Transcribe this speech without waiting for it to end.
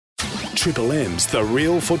Triple M's The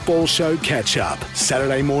Real Football Show catch-up.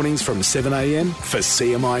 Saturday mornings from 7am for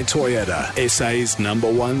CMI Toyota, SA's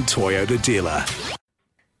 #1 Toyota dealer.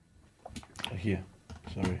 Here,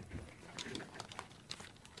 sorry.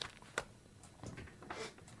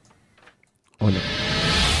 Oh, no.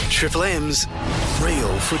 Triple M's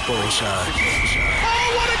Real Football Show.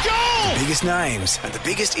 Oh, what a goal! The biggest names and the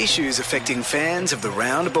biggest issues affecting fans of the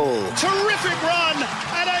round ball. Terrific run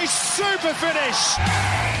and a super finish.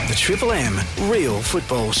 The Triple M Real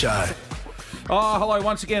Football Show. Oh, hello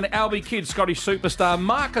once again. Alby Kidd, Scottish superstar.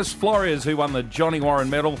 Marcus Flores, who won the Johnny Warren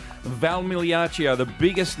Medal. Val Migliaccio, the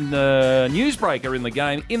biggest newsbreaker in the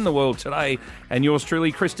game, in the world today. And yours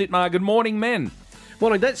truly, Chris Dittmar. Good morning, men.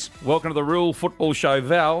 Morning, Dits. Welcome to the Real Football Show.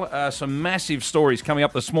 Val, some massive stories coming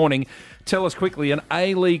up this morning. Tell us quickly, an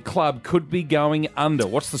A-League club could be going under.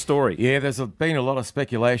 What's the story? Yeah, there's been a lot of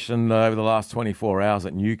speculation over the last 24 hours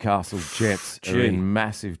that Newcastle Jets are in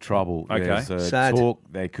massive trouble. Okay. There's Sad. talk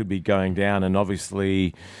they could be going down, and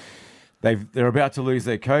obviously they're about to lose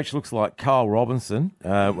their coach. Looks like Carl Robinson,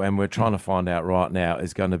 and we're trying to find out right now,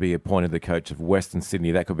 is going to be appointed the coach of Western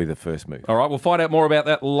Sydney. That could be the first move. All right, we'll find out more about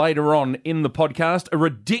that later on in the podcast. A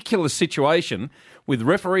ridiculous situation with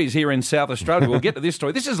referees here in South Australia. We'll get to this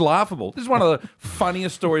story. This is laughable. This is one of the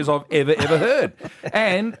funniest stories I've ever heard.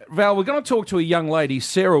 And, Val, we're going to talk to a young lady,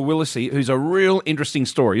 Sarah Willisey, who's a real interesting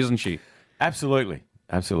story, isn't she? Absolutely.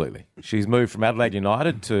 She's moved from Adelaide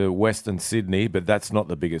United to Western Sydney, but that's not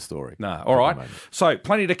the biggest story. No, all right. So,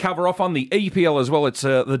 plenty to cover off on the EPL as well. It's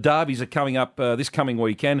the derbies are coming up this coming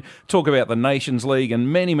weekend. Talk about the Nations League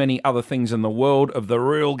and many, many other things in the world of the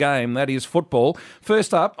real game, that is football.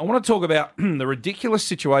 First up, I want to talk about the ridiculous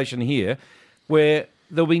situation here where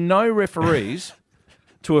there'll be no referees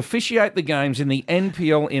to officiate the games in the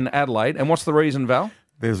NPL in Adelaide. And what's the reason, Val?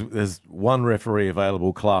 There's one referee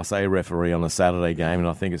available, Class A referee, on a Saturday game, and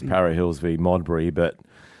I think it's Para Hills v Modbury. But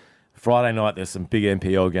Friday night there's some big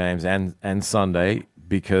NPL games and Sunday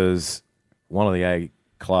because one of the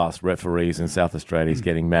A-class referees in South Australia is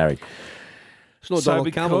getting married. It's not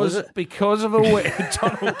Donald Campbell, is it? Because of a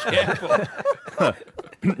Donald Campbell.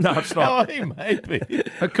 No, it's not. Oh, he may be.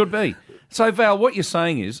 It could be. So, Val, what you're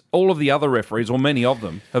saying is all of the other referees, or many of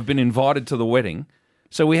them, have been invited to the wedding.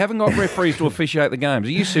 So we haven't got referees to officiate the games.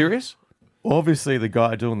 Are you serious? Obviously, the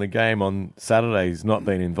guy doing the game on Saturday's not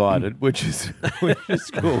been invited, which is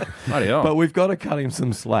cool. Bloody hell. But we've got to cut him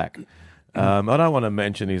some slack. I don't want to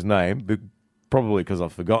mention his name, probably because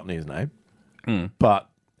I've forgotten his name. But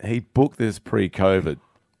he booked this pre-COVID,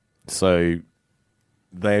 so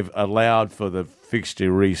they've allowed for the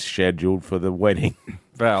fixture rescheduled for the wedding.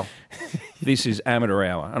 Val, this is amateur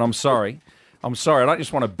hour, and I'm sorry. I don't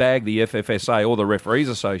just want to bag the FFSA or the Referees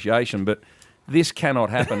Association, but this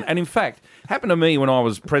cannot happen. And in fact, happened to me when I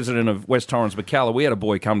was president of West Torrens Bacalla. We had a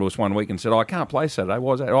boy come to us one week and said, I can't play Saturday.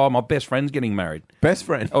 Why is that? Oh, my best friend's getting married. Best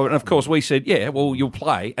friend? Oh, and of course we said, yeah, well, you'll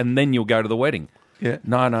play and then you'll go to the wedding. Yeah.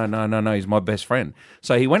 No, he's my best friend.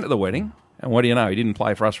 So he went to the wedding, and what do you know? He didn't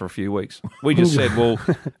play for us for a few weeks. We just said, well,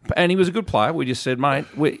 and he was a good player. We just said, mate,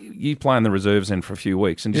 you play in the reserves then for a few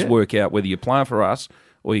weeks and just work out whether you're playing for us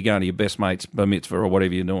or you're going to your best mate's bar mitzvah or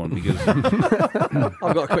whatever you're doing. Because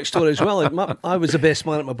I've got a quick story as well. I was the best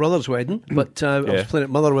man at my brother's wedding, but I was playing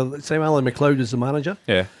at Motherwell at the time. Alan McLeod was the manager.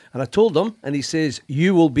 Yeah. And I told him, and he says,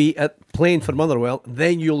 you will be playing for Motherwell,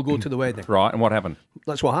 then you'll go to the wedding. Right, and what happened?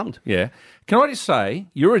 That's what happened. Yeah. Can I just say,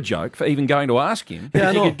 you're a joke for even going to ask him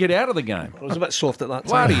if you could get out of the game. I was a bit soft at that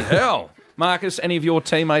time. Bloody hell. Marcus, any of your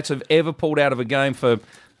teammates have ever pulled out of a game for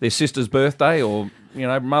their sister's birthday or,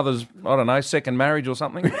 mother's, second marriage or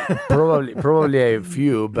something? Probably a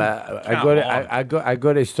few, but I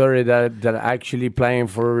got a story that actually playing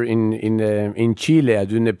for in Chile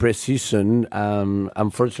during the pre-season.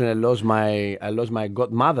 Unfortunately, I lost my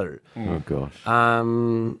godmother. Oh gosh.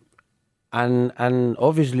 And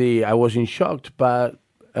obviously I was in shock, but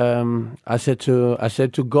I said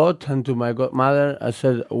to God and to my godmother, I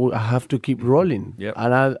said, I have to keep rolling. Yep.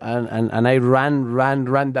 And I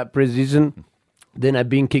ran that pre-season. Then I've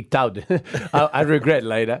been kicked out. I regret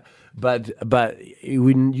later, but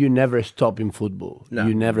you never stop in football. No.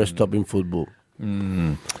 You never stop in football.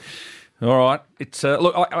 All right. It's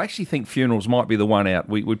look, I actually think funerals might be the one out.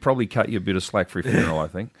 We'd probably cut you a bit of slack for a funeral, I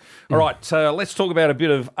think. All right, let's talk about a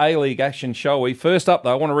bit of A-League action, shall we? First up,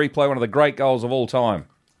 though, I want to replay one of the great goals of all time.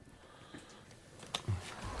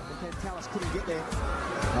 Couldn't get there.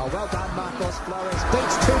 Oh, well done, Marcos Flores.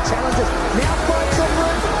 Beats two challenges. Now finds some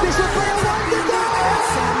room. This will be a wonder goal.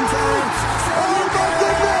 Oh, my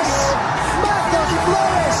goodness. Marcos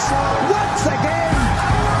Flores, once again,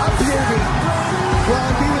 a beauty.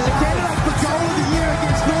 Well, he was a candidate for goal of the year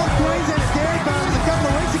against North Queensland at Dairy Farms a couple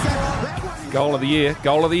of weeks ago. Goal of the year.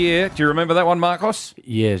 Goal of the year. Do you remember that one, Marcos?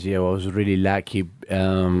 Yes, I was really lucky.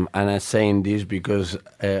 And I'm saying this because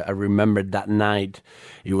I remember that night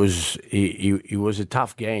it was a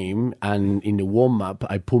tough game, and in the warm-up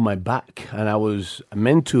I pulled my back, and I was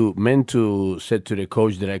meant to say to the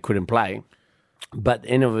coach that I couldn't play. But at the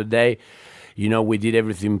end of the day, we did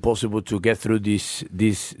everything possible to get through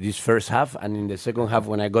this first half, and in the second half,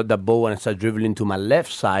 when I got that ball and I started dribbling to my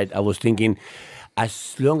left side, I was thinking,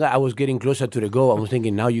 as long as I was getting closer to the goal, I was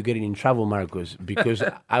thinking, now you're getting in trouble, Marcus, because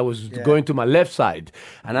I was going to my left side,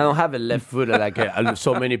 and I don't have a left foot like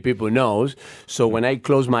so many people knows. So when I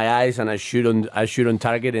close my eyes and I shoot on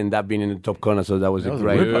target, and that being in the top corner, so that was a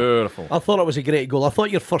great. Beautiful. I thought it was a great goal. I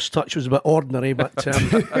thought your first touch was a bit ordinary, but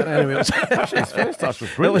anyway, his first touch was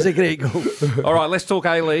brilliant. It was a great goal. All right, let's talk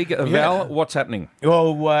A-League. Val, what's happening?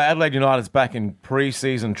 Well, Adelaide United's back in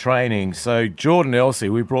pre-season training. So Jordan Elsey,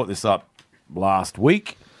 we brought this up last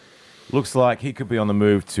week. Looks like he could be on the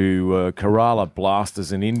move to Kerala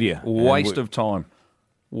Blasters in India. Waste of time.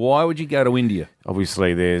 Why would you go to India?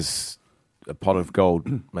 Obviously, there's a pot of gold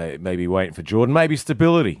maybe waiting for Jordan. Maybe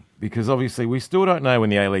stability, because obviously we still don't know when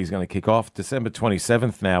the A-League is going to kick off. December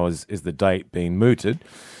 27th now is the date being mooted.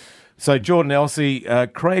 So Jordan Elsey,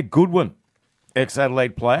 Craig Goodwin,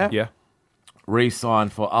 ex-Adelaide player,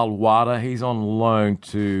 re-signed for Al Wada. He's on loan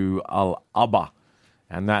to Al Abba,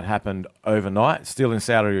 and that happened overnight, still in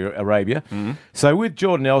Saudi Arabia. Mm-hmm. So with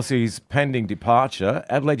Jordan Elsey's pending departure,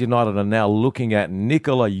 Adelaide United are now looking at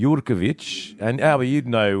Nikola Jurkovic. And Alby, you'd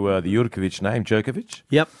know the Jurkovic name, Djokovic?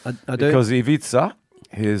 Yep, I do. Because Ivica,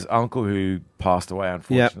 his uncle who passed away,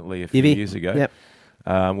 unfortunately, a few years ago,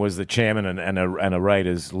 was the chairman and a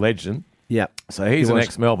Raiders legend. Yep. So he's an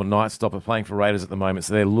ex-Melbourne Knight stopper playing for Raiders at the moment.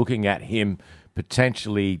 So they're looking at him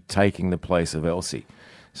potentially taking the place of Elsey.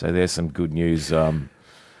 So there's some good news.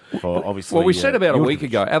 Obviously, well, we said about a week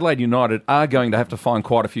ago, Adelaide United are going to have to find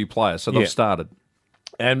quite a few players, so they've started.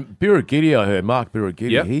 And Birigidi, I heard, Mark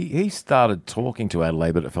Birigidi, he started talking to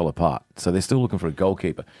Adelaide, but it fell apart. So they're still looking for a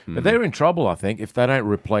goalkeeper. But they're in trouble, I think, if they don't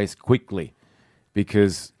replace quickly,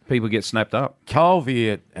 because people get snapped up. Carl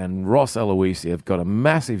Viet and Ross Aloisi have got a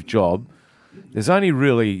massive job. There's only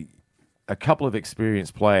really a couple of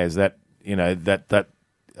experienced players that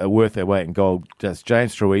are worth their weight in gold. That's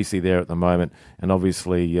James Troisi there at the moment, and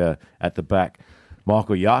obviously at the back,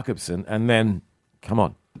 Michael Jakobsen. And then, come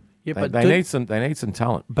on, they need some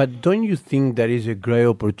talent. But don't you think that is a great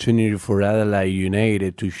opportunity for Adelaide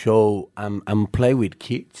United to show and play with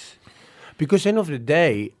kids? Because end of the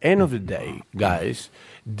day, guys,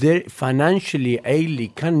 financially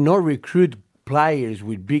A-League cannot recruit players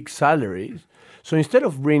with big salaries. So instead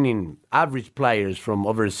of bringing average players from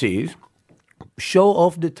overseas, show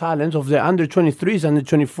off the talents of the under-23s,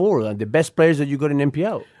 under-24, the best players that you got in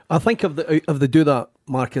NPL. I think if they do that,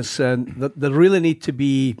 Marcus, they really need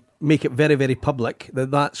to make it very, very public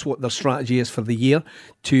that's what their strategy is for the year,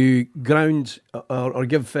 to ground or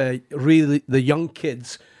give really the young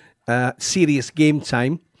kids serious game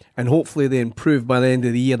time, and hopefully they improve by the end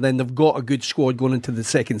of the year. Then they've got a good squad going into the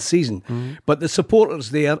second season. Mm-hmm. But the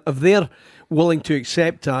supporters there, if they're willing to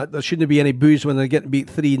accept that, there shouldn't be any boos when they're getting beat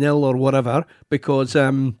 3-0 or whatever, because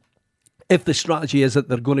if the strategy is that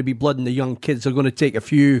they're going to be blooding the young kids, they're going to take a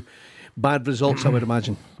few bad results, I would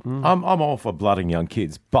imagine. I'm all for blooding young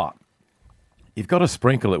kids, but you've got to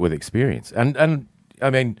sprinkle it with experience. And I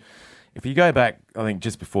mean, if you go back, I think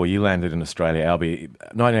just before you landed in Australia, Alby,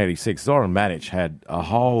 1986, Zoran Manic had a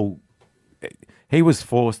whole... He was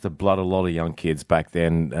forced to blood a lot of young kids back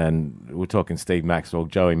then, and we're talking Steve Maxwell,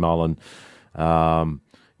 Joey Mullen,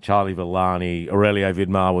 Charlie Villani, Aurelio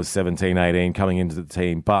Vidmar was 17, 18 coming into the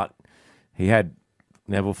team, but he had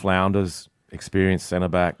Neville Flounders, experienced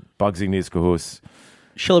centre-back, Bugsy Nizkahus,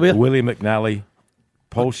 Willie McNally,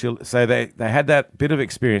 Paul Schiller. So they had that bit of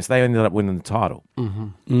experience. They ended up winning the title. Mm-hmm.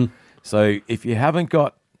 Mm. So if you haven't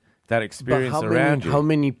got that experience around you... How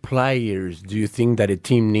many players do you think that a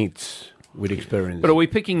team needs with experience? But are we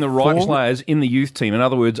picking the right players in the youth team? In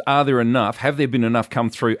other words, are there enough? Have there been enough come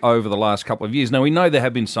through over the last couple of years? Now, we know there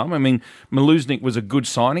have been some. I mean, Maluznik was a good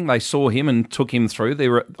signing. They saw him and took him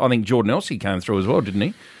through. I think Jordan Elsey came through as well, didn't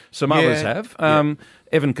he? Some others have.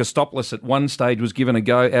 Evan Kostopoulos at one stage was given a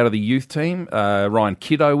go out of the youth team. Ryan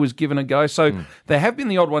Kiddo was given a go. So there have been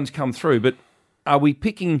the odd ones come through, but are we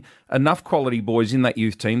picking enough quality boys in that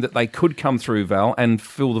youth team that they could come through, Val, and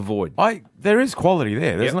fill the void? There is quality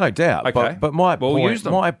there. There's no doubt. Okay. But my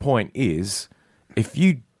point is, if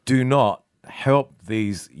you do not help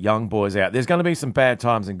these young boys out, there's going to be some bad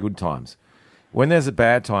times and good times. When there's a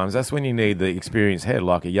bad times, that's when you need the experienced head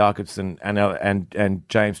like a Jakobsen and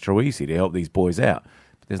James Troisi to help these boys out.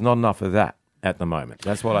 But there's not enough of that. at the moment.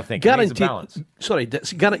 That's what I think. It needs a balance.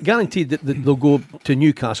 Guaranteed that they'll go to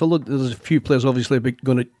Newcastle. There's a few players obviously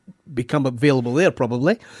going to become available there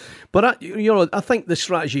probably. But I think the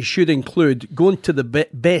strategy should include going to the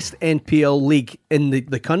best NPL league in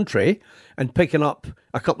the country and picking up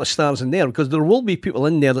a couple of stars in there, because there will be people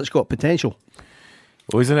in there that's got potential.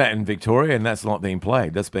 Well, isn't that in Victoria? And that's not being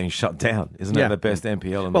played. That's being shut down. Isn't that the best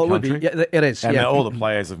NPL in the country? Yeah, it is. And all the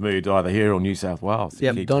players have moved either here or New South Wales.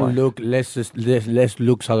 Let's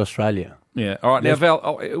look South Australia. Yeah. All right. Now,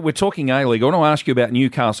 Val, we're talking A-League. I want to ask you about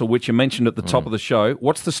Newcastle, which you mentioned at the top of the show.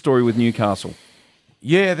 What's the story with Newcastle?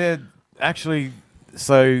 Yeah, they're actually...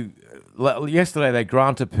 So yesterday they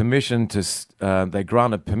granted permission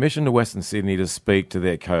to Western Sydney to speak to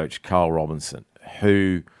their coach, Carl Robinson,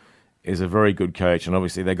 who is a very good coach, and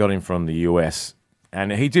obviously they got him from the US,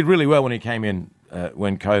 and he did really well when he came in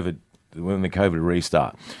when the COVID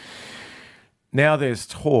restart. Now there's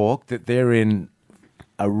talk that they're in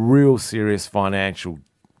a real serious financial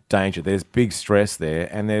danger. There's big stress there,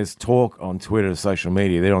 and there's talk on Twitter, social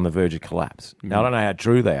media, they're on the verge of collapse. Now I don't know how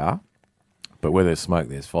true they are, but where there's smoke,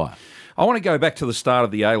 there's fire. I want to go back to the start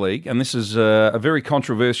of the A-League, and this is a very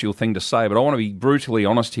controversial thing to say, but I want to be brutally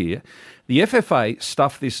honest here. The FFA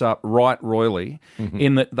stuffed this up right royally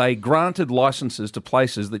in that they granted licences to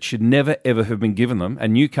places that should never, ever have been given them,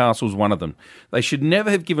 and Newcastle's one of them. They should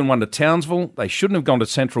never have given one to Townsville, they shouldn't have gone to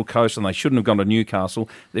Central Coast, and they shouldn't have gone to Newcastle.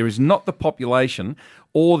 There is not the population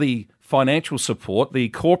or the financial support, the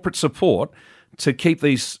corporate support to keep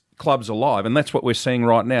these clubs alive, and that's what we're seeing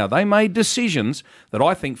right now. They made decisions that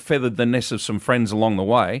I think feathered the nests of some friends along the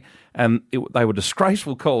way, and they were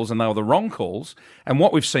disgraceful calls, and they were the wrong calls. And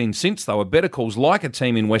what we've seen since, though, are better calls, like a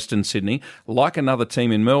team in Western Sydney, like another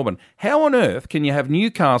team in Melbourne. How on earth can you have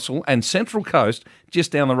Newcastle and Central Coast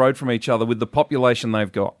just down the road from each other with the population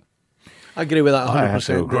they've got? I agree with that 100%. I have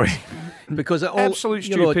to agree. Because absolute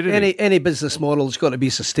stupidity. Any business model has got to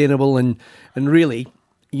be sustainable, and really,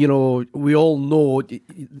 we all know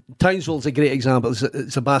Townsville's a great example.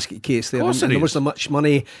 It's a basket case there. Of course and there wasn't much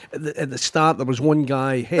money at the start. There was one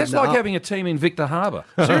guy heading That's like up. having a team in Victor Harbour.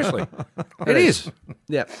 Seriously. It is.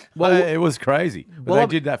 Yeah. Well, it was crazy. But they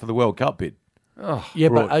did that for the World Cup bid. But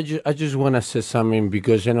I just want to say something,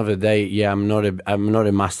 because end of the day, I'm not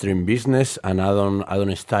a master in business, and I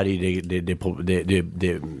don't study the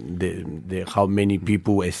how many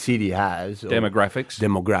people a city has.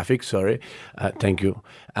 Demographics. Sorry, thank you.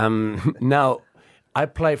 Now, I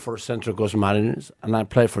play for Central Coast Mariners and I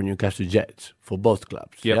play for Newcastle Jets, for both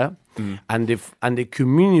clubs. Yep. Yeah, and the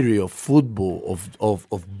community of football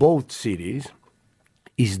of both cities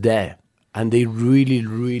is there. And they really,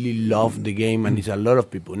 really love the game, and it's a lot of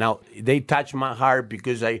people. Now, they touch my heart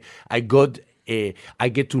because I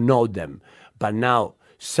get to know them. But now,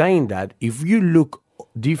 saying that, if you look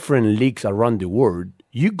different leagues around the world,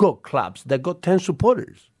 you got clubs that got 10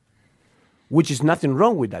 supporters, which is nothing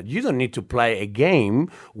wrong with that. You don't need to play a game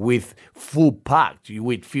with full packed,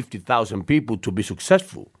 with 50,000 people to be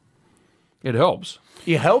successful. It helps.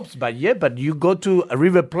 It helps, but you go to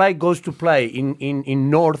River Plate goes to play in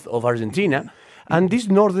north of Argentina, and this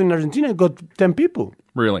northern Argentina got 10 people.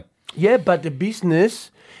 Really? Yeah, but the business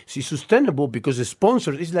is sustainable because the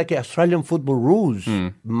sponsors is like Australian football rules,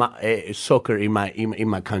 soccer in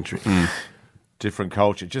my country. Different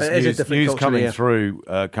culture. Just It news coming through.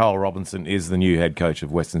 Carl Robinson is the new head coach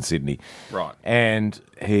of Western Sydney. Right. And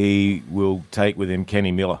he will take with him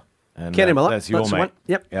Kenny Miller. And Kenny Miller, that's your that's the mate, one.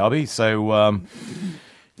 Yep. Alby. So,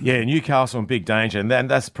 Newcastle in big danger, and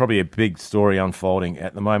that's probably a big story unfolding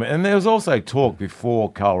at the moment. And there was also talk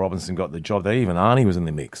before Carl Robinson got the job that even Arnie was in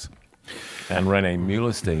the mix, and Rene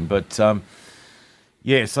Muehlestein. But so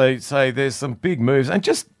there's some big moves, and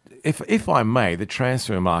just if I may, the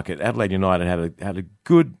transfer market. Adelaide United had a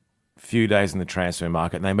good few days in the transfer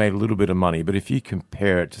market, and they made a little bit of money. But if you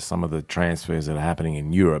compare it to some of the transfers that are happening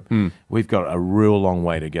in Europe, we've got a real long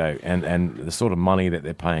way to go, and the sort of money that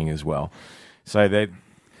they're paying as well. So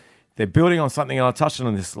they're building on something, and I touched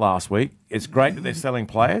on this last week. It's great that they're selling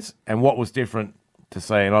players, and what was different to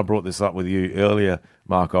say, and I brought this up with you earlier,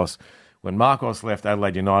 Marcos, when Marcos left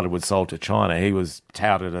Adelaide United, was sold to China, he was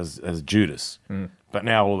touted as Judas. But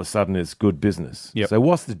now all of a sudden it's good business. Yep. So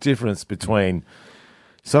what's the difference between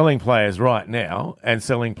selling players right now and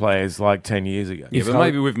selling players like 10 years ago? Yeah, but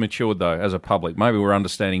maybe we've matured, though, as a public. Maybe we're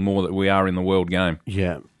understanding more that we are in the world game.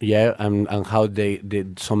 Yeah, and how they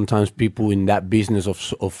sometimes people in that business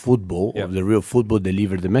of football, of the real football,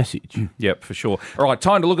 deliver the message. Yep, for sure. All right,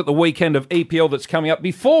 time to look at the weekend of EPL that's coming up.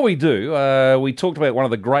 Before we do, we talked about one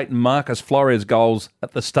of the great Marcus Flores goals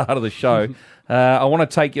at the start of the show. I want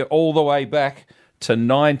to take you all the way back to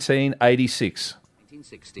 1986.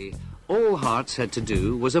 1960. all Hearts had to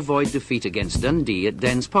do was avoid defeat against Dundee at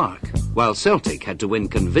Dens Park, while Celtic had to win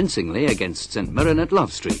convincingly against St Mirren at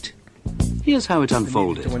Love Street. Here's how it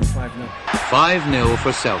unfolded. 5-0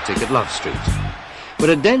 for Celtic at Love Street. But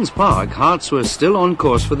at Dens Park, Hearts were still on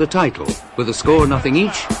course for the title, with a score nothing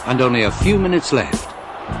each and only a few minutes left.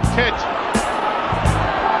 Kidd.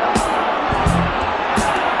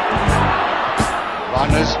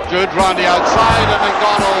 Runners good round the outside, and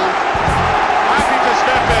McDonald happy to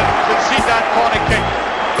step in, concede that corner kick.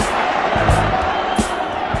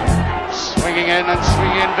 Swinging in and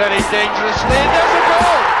swinging in very dangerously, and there's a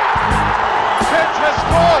goal! Kidd has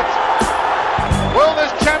scored! Will this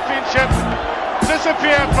championship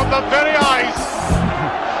disappear from the very eyes?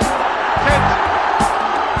 Kidd.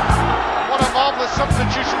 What a marvellous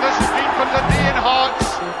substitution this has been for Dundee and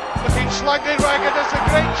Hearts. Looking slightly ragged, there's a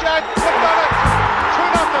great chance. They've done it!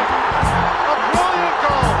 2-0. A brilliant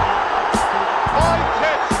goal by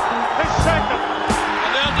Kidd, his second.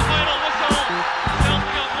 And there's the final whistle.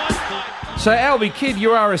 Celtic on one side. So, Alby Kidd,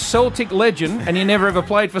 you are a Celtic legend, and you never ever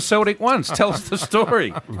played for Celtic once. Tell us the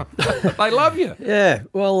story. They love you. Yeah,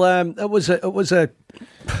 well, it was a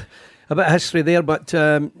bit of history there, but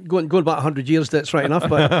going back 100 years, that's right enough.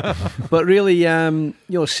 But really, you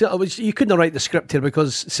couldn't write the script here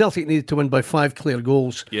because Celtic needed to win by 5 clear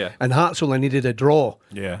goals, and Hearts only needed a draw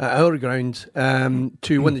at our ground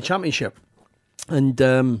to win the championship. And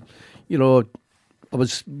I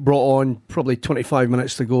was brought on probably 25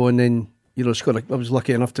 minutes to go, and then I was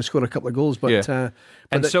lucky enough to score a couple of goals. But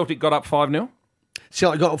and Celtic got up 5-0.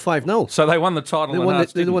 Celtic got up 5-0. So they won the title. They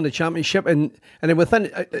won the championship, and then within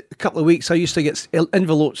a couple of weeks, I used to get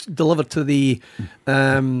envelopes delivered to the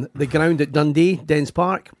ground at Dundee, Dens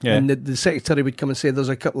Park, and the secretary would come and say, "There's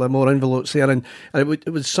a couple of more envelopes there," and it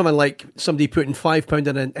was something like somebody putting £5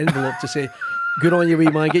 in an envelope to say, "Good on you, wee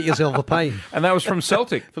man, get yourself a pie." And that was from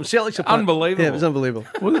Celtic. From Celtic support. Unbelievable. Yeah, it was unbelievable.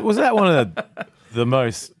 Was that one of the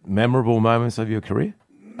most memorable moments of your career?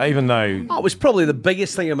 Even though it was probably the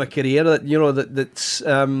biggest thing in my career that that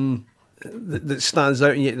stands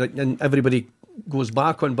out and everybody goes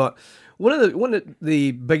back on. But one of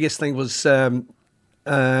the biggest thing was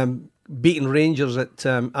beating Rangers at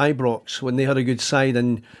Ibrox when they had a good side,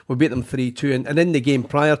 and we beat them 3-2. And in the game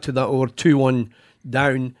prior to that, we were 2-1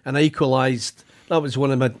 down, and I equalised. That was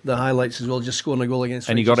one of the highlights as well, just scoring a goal against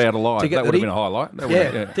and Rangers. You got out alive. That would have been a highlight.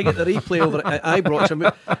 To get the replay over at Ibrox.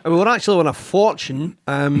 And we were actually on a fortune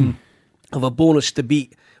of a bonus to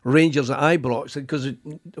beat Rangers at Ibrox because it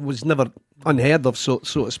was never unheard of, so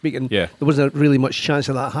to speak. And there wasn't really much chance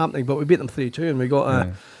of that happening, but we beat them 3-2 and we got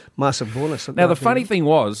a massive bonus. Now, the funny thing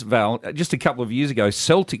was, Val, just a couple of years ago,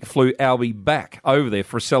 Celtic flew Alby back over there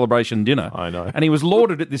for a celebration dinner. I know. And he was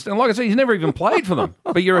lauded at this. And like I said, he's never even played for them.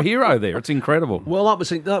 But you're a hero there. It's incredible. Well,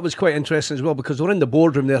 that was quite interesting as well because we're in the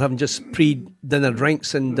boardroom there having just pre-dinner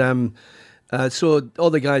drinks, and so all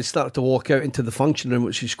the guys started to walk out into the function room,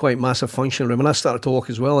 which is quite a massive function room, and I started to walk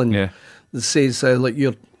as well, and it says, look,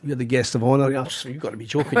 you're the guest of honour. You've got to be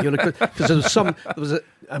joking. Because there was an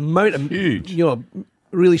amount of huge,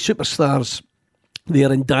 really superstars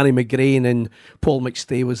there, and Danny McGrain and Paul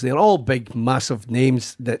McStay was there, all big, massive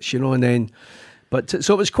names that and then, but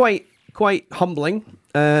so it was quite humbling.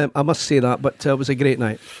 I must say that, but it was a great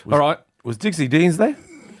night. All right, was Dixie Deans there?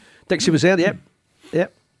 Dixie was there. Yep.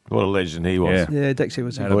 What a legend he was. Yeah, Dixie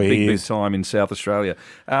was there. Had a big time in South Australia.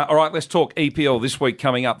 All right, let's talk EPL this week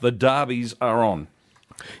coming up. The derbies are on.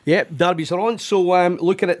 Yeah, derbies are on. So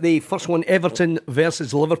looking at the first one, Everton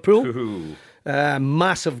versus Liverpool. Ooh.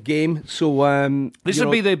 Massive game. So this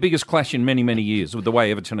would be their biggest clash in many, many years with the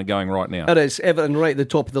way Everton are going right now. It is. Everton right at the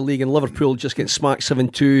top of the league, and Liverpool just getting smacked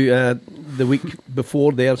 7-2 the week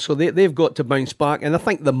before there. So they've got to bounce back, and I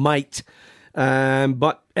think they might.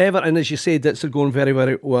 But Everton, as you said, they're going very,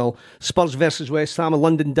 very well. Spurs versus West Ham, a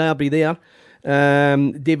London derby there.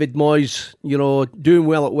 David Moyes, doing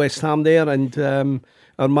well at West Ham there, and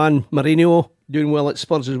our man Mourinho doing well at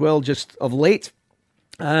Spurs as well, just of late.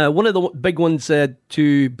 One of the big ones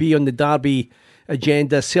to be on the derby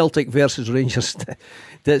agenda, Celtic versus Rangers.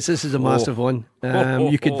 This is a massive one.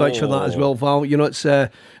 You could vouch for that as well, Val. It's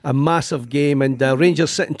a massive game, and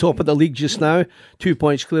Rangers sitting top of the league just now, 2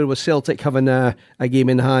 points clear, with Celtic having a game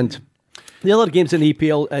in hand. The other games in the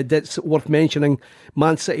EPL that's worth mentioning: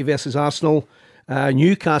 Man City versus Arsenal,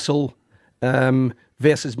 Newcastle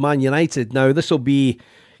versus Man United. Now this will be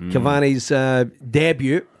Cavani's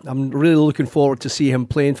debut. I'm really looking forward to see him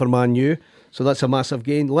playing for Man U. So that's a massive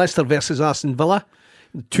game. Leicester versus Aston Villa.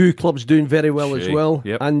 Two clubs doing very well as well.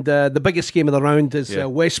 Yep. And the biggest game of the round is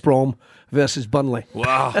West Brom versus Burnley.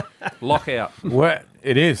 Wow. Lockout.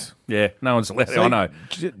 It is. Yeah, no one's allowed. I know.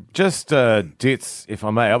 Just Dits, if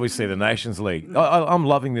I may. Obviously, the Nations League. I'm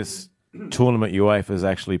loving this tournament UEFA's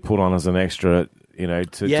actually put on as an extra,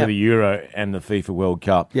 to the Euro and the FIFA World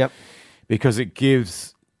Cup. Yep. Because it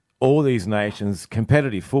gives all these nations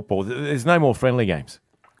competitive football. There's no more friendly games,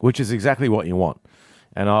 which is exactly what you want.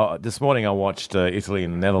 And this morning I watched Italy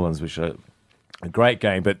and the Netherlands, which are a great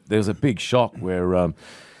game, but there was a big shock where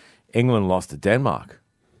England lost to Denmark.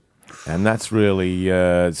 And that's really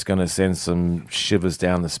it's going to send some shivers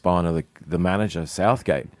down the spine of the manager,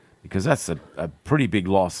 Southgate, because that's a pretty big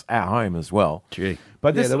loss at home as well. Gee.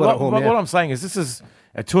 But this, what I'm saying is this is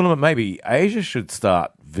a tournament maybe Asia should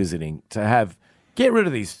start visiting to get rid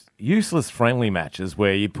of these useless friendly matches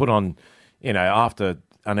where you put on, after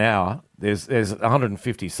an hour, there's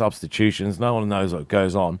 150 substitutions. No one knows what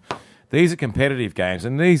goes on. These are competitive games,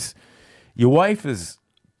 and these UEFA's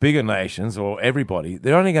bigger nations or everybody,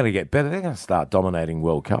 they're only going to get better. They're going to start dominating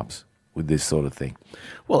World Cups with this sort of thing.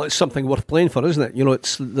 Well, it's something worth playing for, isn't it?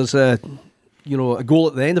 There's a goal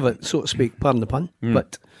at the end of it, so to speak. Pardon the pun.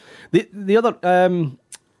 But the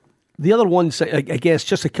other ones, I guess,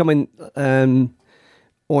 just to come in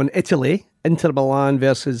on Italy, Inter Milan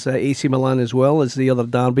versus AC Milan as well as the other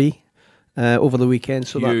derby over the weekend.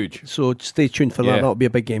 So huge. So stay tuned for that. That'll be a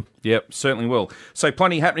big game. Yep, certainly will. So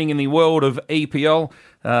plenty happening in the world of EPL.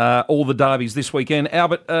 All the derbies this weekend.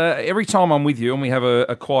 Albert, every time I'm with you and we have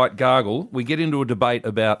a quiet gargle, we get into a debate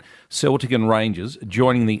about Celtic and Rangers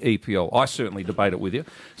joining the EPL. I certainly debate it with you.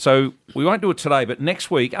 So we won't do it today, but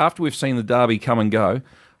next week, after we've seen the derby come and go,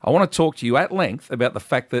 I want to talk to you at length about the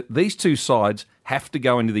fact that these two sides have to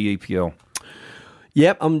go into the EPL.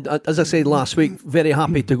 Yep, as I said last week, very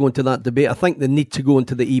happy to go into that debate. I think they need to go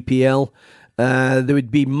into the EPL. There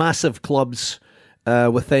would be massive clubs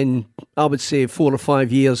within, I would say, 4 or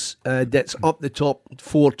 5 years that's up the top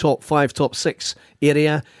 4, top 5, top 6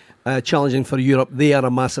 area, challenging for Europe. They are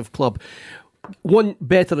a massive club. One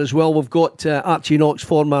better as well, we've got Archie Knox,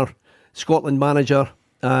 former Scotland manager,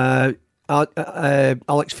 Alex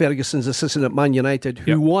Ferguson's assistant at Man United,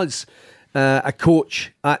 who was a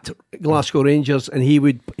coach at Glasgow Rangers, and he's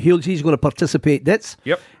going to participate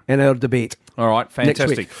in our debate. All right,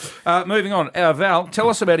 fantastic. Moving on, Val, tell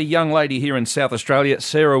us about a young lady here in South Australia,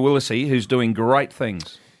 Sarah Willisey, who's doing great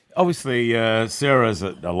things. Obviously, Sarah's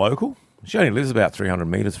a local. She only lives about 300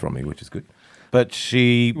 metres from me, which is good. But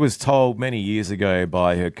she was told many years ago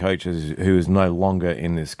by her coaches, who is no longer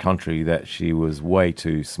in this country, that she was way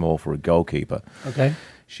too small for a goalkeeper. Okay.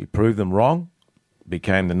 She proved them wrong,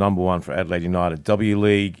 became the number one for Adelaide United W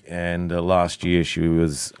League, and last year she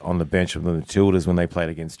was on the bench of the Matildas when they played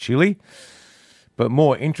against Chile. But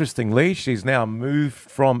more interestingly, she's now moved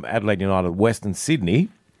from Adelaide United Western Sydney,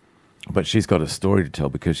 but she's got a story to tell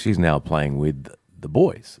because she's now playing with the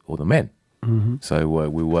boys or the men. Mm-hmm. So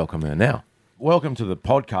we welcome her now. Welcome to the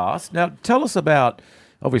podcast. Now, tell us about,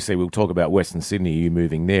 obviously we'll talk about Western Sydney, you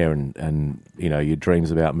moving there and your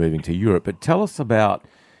dreams about moving to Europe, but tell us about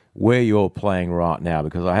where you're playing right now,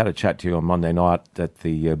 because I had a chat to you on Monday night at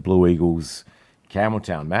the Blue Eagles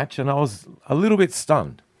Campbelltown match, and I was a little bit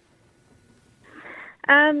stunned.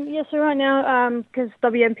 So right now, because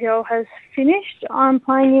WNPL has finished, I'm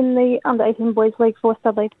playing in the Under-18 Boys League for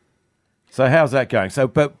Adelaide. So how's that going?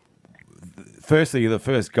 But firstly, you're the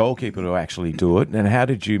first goalkeeper to actually do it, and how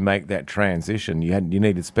did you make that transition? You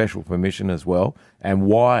needed special permission as well, and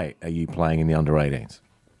why are you playing in the Under-18s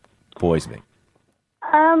Boys League?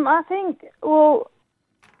 I think,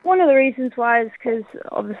 one of the reasons why is because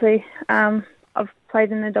obviously I've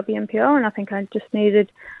played in the WNPL, and I think I just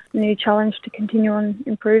needed a new challenge to continue on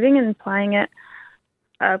improving and playing at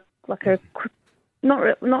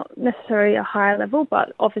not necessarily a higher level,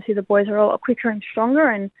 but obviously the boys are a lot quicker and stronger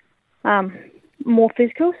and more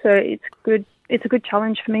physical, so it's good. It's a good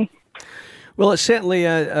challenge for me. Well, it's certainly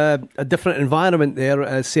a different environment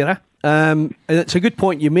there, Sarah. And it's a good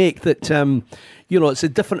point you make that, it's a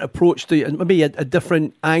different approach to maybe a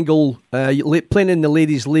different angle. Playing in the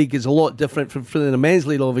ladies' league is a lot different from the men's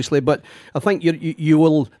league, obviously. But I think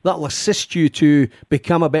that'll assist you to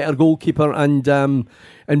become a better goalkeeper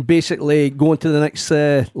and basically go into the next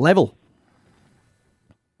level.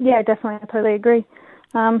 Yeah, definitely. I totally agree.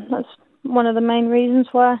 That's one of the main reasons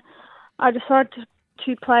why I decided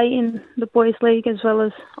to play in the boys' league, as well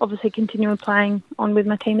as obviously continuing playing on with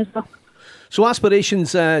my team as well. So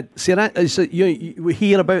aspirations, Sarah, is we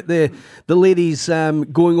hear about the ladies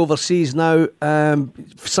going overseas now,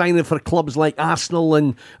 signing for clubs like Arsenal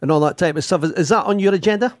and all that type of stuff. Is that on your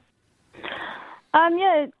agenda?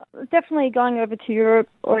 Yeah, definitely going over to Europe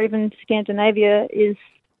or even Scandinavia is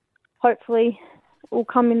hopefully will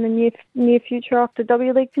come in the near future after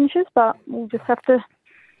W League finishes, but we'll just have to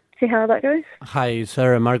see how that goes. Hi,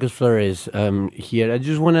 Sarah. Marcus Flores here. I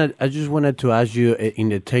just wanted to ask you in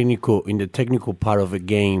the technical part of the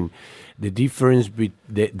game, the difference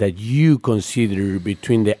that you consider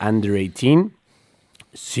between the under 18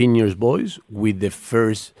 seniors boys with the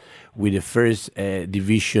first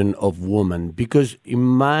division of women, because in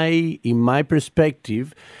my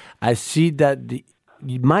perspective, I see that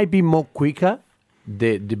it might be more quicker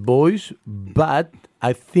the boys, but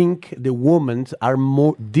I think the women are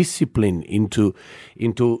more disciplined into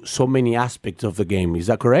so many aspects of the game. Is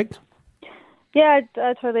that correct? Yeah,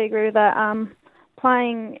 I totally agree with that.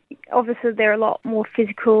 Playing, obviously, they're a lot more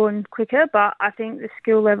physical and quicker, but I think the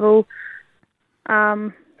skill level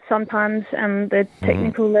sometimes and the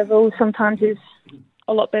technical level sometimes is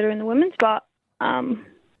a lot better in the women's. But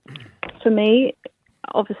for me,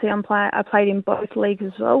 obviously, I played in both leagues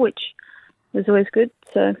as well, which was always good.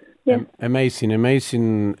 So. Yeah. Amazing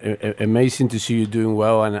to see you doing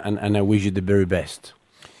well, and I wish you the very best.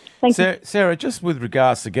 Thank you. Sarah, just with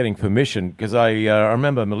regards to getting permission, because I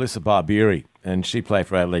remember Melissa Barbieri, and she played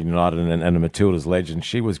for Adelaide United and the Matildas legend.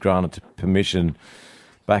 She was granted permission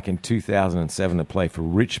back in 2007 to play for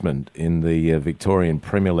Richmond in the Victorian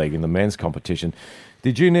Premier League in the men's competition.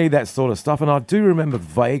 Did you need that sort of stuff? And I do remember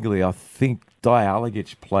vaguely, I think Di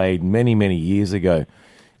Alagic played many, many years ago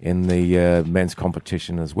in the men's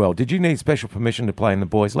competition as well. Did you need special permission to play in the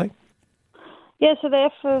boys' league? Yeah, so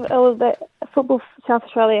the Football South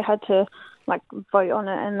Australia had to vote on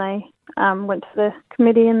it, and they went to the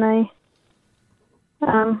committee and they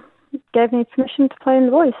gave me permission to play in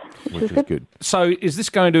the boys, which was good. So is this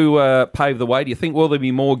going to pave the way, do you think? Will there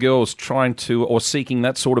be more girls trying to or seeking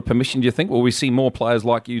that sort of permission, do you think? Will we see more players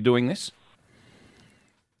like you doing this?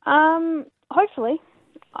 Hopefully.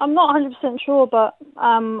 I'm not 100% sure, but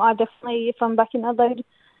I definitely, if I'm back in Adelaide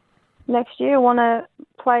next year, want to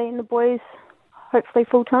play in the boys, hopefully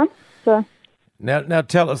full-time. So Now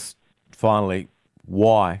tell us, finally,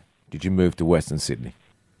 why did you move to Western Sydney?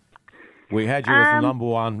 We had you as the number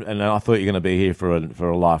one, and I thought you were going to be here for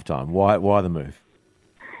a lifetime. Why the move?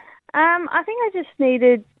 I think I just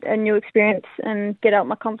needed a new experience and get out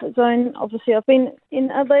my comfort zone. Obviously, I've been in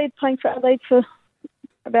Adelaide, playing for Adelaide for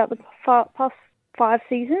about the past 5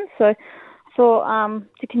 seasons, so I thought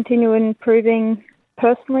to continue improving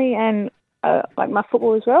personally and my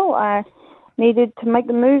football as well, I needed to make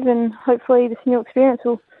the move, and hopefully this new experience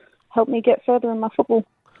will help me get further in my football.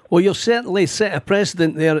 Well, you'll certainly set a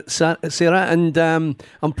precedent there, Sarah, and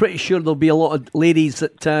I'm pretty sure there'll be a lot of ladies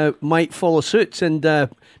that might follow suit and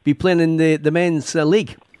be playing in the men's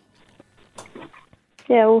league.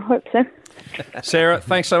 Yeah, we'll hope so. Sarah,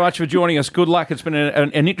 thanks so much for joining us. Good luck. It's been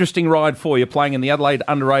an interesting ride for you, playing in the Adelaide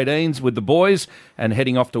under-18s with the boys and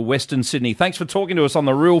heading off to Western Sydney. Thanks for talking to us on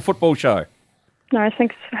The Real Football Show. No,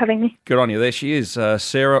 thanks for having me. Good on you. There she is,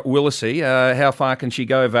 Sarah Willisey. How far can she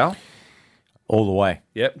go, Val? All the way.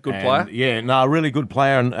 Yep, good player. Yeah, no, really good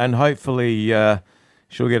player, and hopefully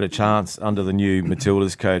she'll get a chance under the new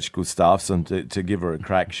Matildas coach, Gustafsson, to give her a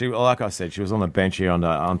crack. She, like I said, she was on the bench here under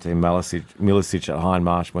Ante Milicic at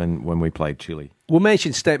Hindmarsh when we played Chile. We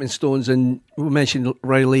mentioned stepping stones, and we mentioned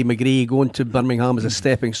Riley McGree going to Birmingham as a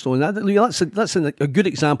stepping stone. That's a good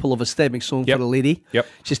example of a stepping stone for a lady. Yep.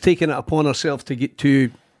 She's taken it upon herself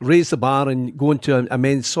to raise the bar and go into a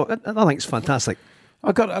men's. I think it's fantastic.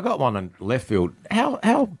 I got one in left field.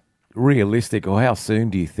 How realistic or how soon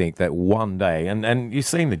do you think that one day, and you've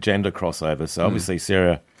seen the gender crossover, so obviously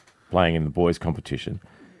Sarah playing in the boys' competition,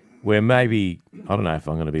 where maybe, I don't know if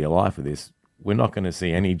I'm going to be alive for this, we're not going to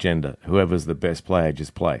see any gender. Whoever's the best player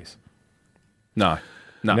just plays. No.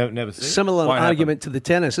 Never see it. Similar Won't argument happen. to the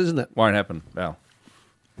tennis, isn't it? Won't happen, Val.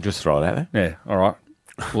 Just throw it out there. Yeah, all right.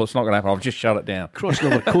 Well, it's not going to happen. I've just shut it down.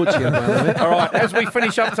 Crossing over coach here, by the way. All right, as we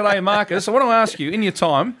finish up today, Marcus, I want to ask you, in your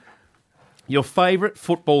time, your favourite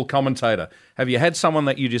football commentator. Have you had someone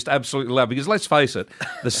that you just absolutely love? Because let's face it,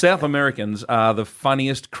 the South Americans are the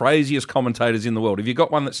funniest, craziest commentators in the world. Have you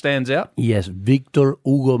got one that stands out? Yes, Victor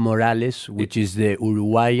Hugo Morales, which is the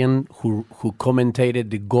Uruguayan who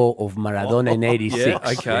commentated the goal of Maradona in '86. Yeah,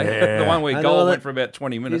 okay. Yeah. The one where goal went for about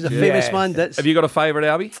 20 minutes. He's a famous man. Have you got a favourite,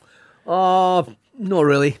 Alby? Not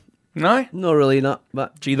really. No? Not really, not.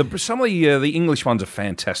 But gee, some of the English ones are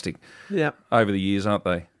fantastic. Yeah. Over the years, aren't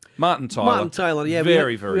they? Martin Tyler, yeah.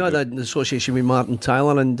 Very we had good. an association with Martin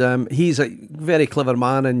Tyler, and he's a very clever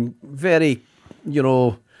man and very,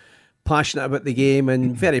 passionate about the game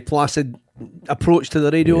and very placid approach to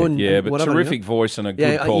the radio. But whatever, terrific voice and a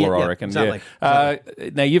good caller, I reckon. Exactly.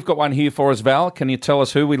 Now, you've got one here for us, Val. Can you tell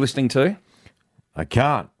us who we're listening to? I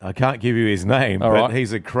can't give you his name, All but right.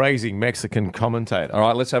 he's a crazy Mexican commentator. All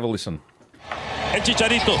right, let's have a listen. El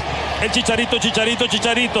Chicharito.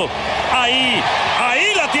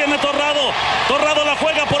 Ahí la tiene Torrado. Torrado la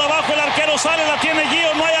juega por abajo, el arquero sale, la tiene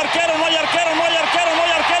Gio. No hay arquero.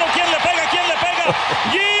 ¿Quién le pega?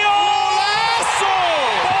 Gio. ¡Golazo!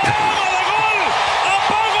 ¡Toma de gol!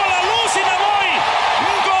 Apago la luz y me voy.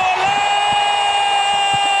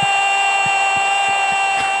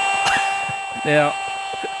 ¡Golazo! Now,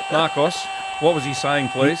 Marcos, what was he saying,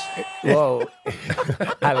 please? Whoa,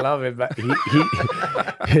 I love it, but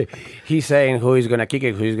he's saying who is gonna kick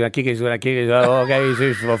it. Oh, okay,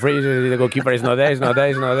 he's for free. The goalkeeper is not there.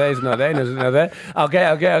 Okay,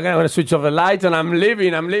 I'm gonna switch off the lights and I'm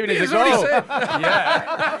leaving. It's a goal.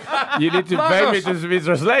 Yeah, you need to pay me to be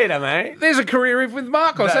translator, man. There's a career with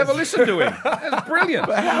Marcos. Have a listen to him. That's brilliant.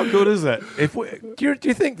 But how good is it? Do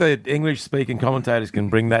you think the English-speaking commentators can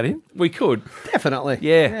bring that in? We could. Definitely.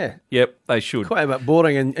 Yeah. Yep, they should. Quite a bit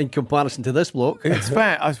boring in comparison to this bloke. It's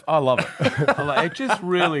I love it. It just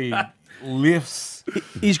really lifts.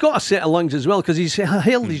 He's got a set of lungs as well because he's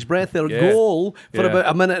held his breath there goal for about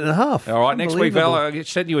a minute and a half. All right, next week, Val, I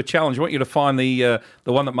sent you a challenge. I want you to find the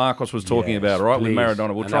one that Marcos was talking about, all right, with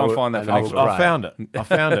Maradona. We'll try and find that for next week. I found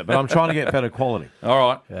it, but I'm trying to get better quality. All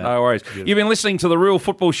right, no worries. You've been listening to the Real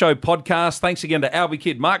Football Show podcast. Thanks again to Alby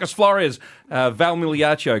Kidd, Marcus Flores, Val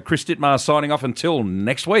Migliaccio, Chris Dittmar signing off until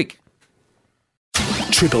next week.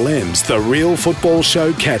 Triple M's The Real Football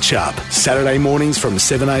Show catch-up. Saturday mornings from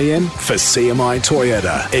 7am for CMI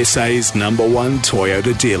Toyota, SA's #1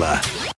 Toyota dealer.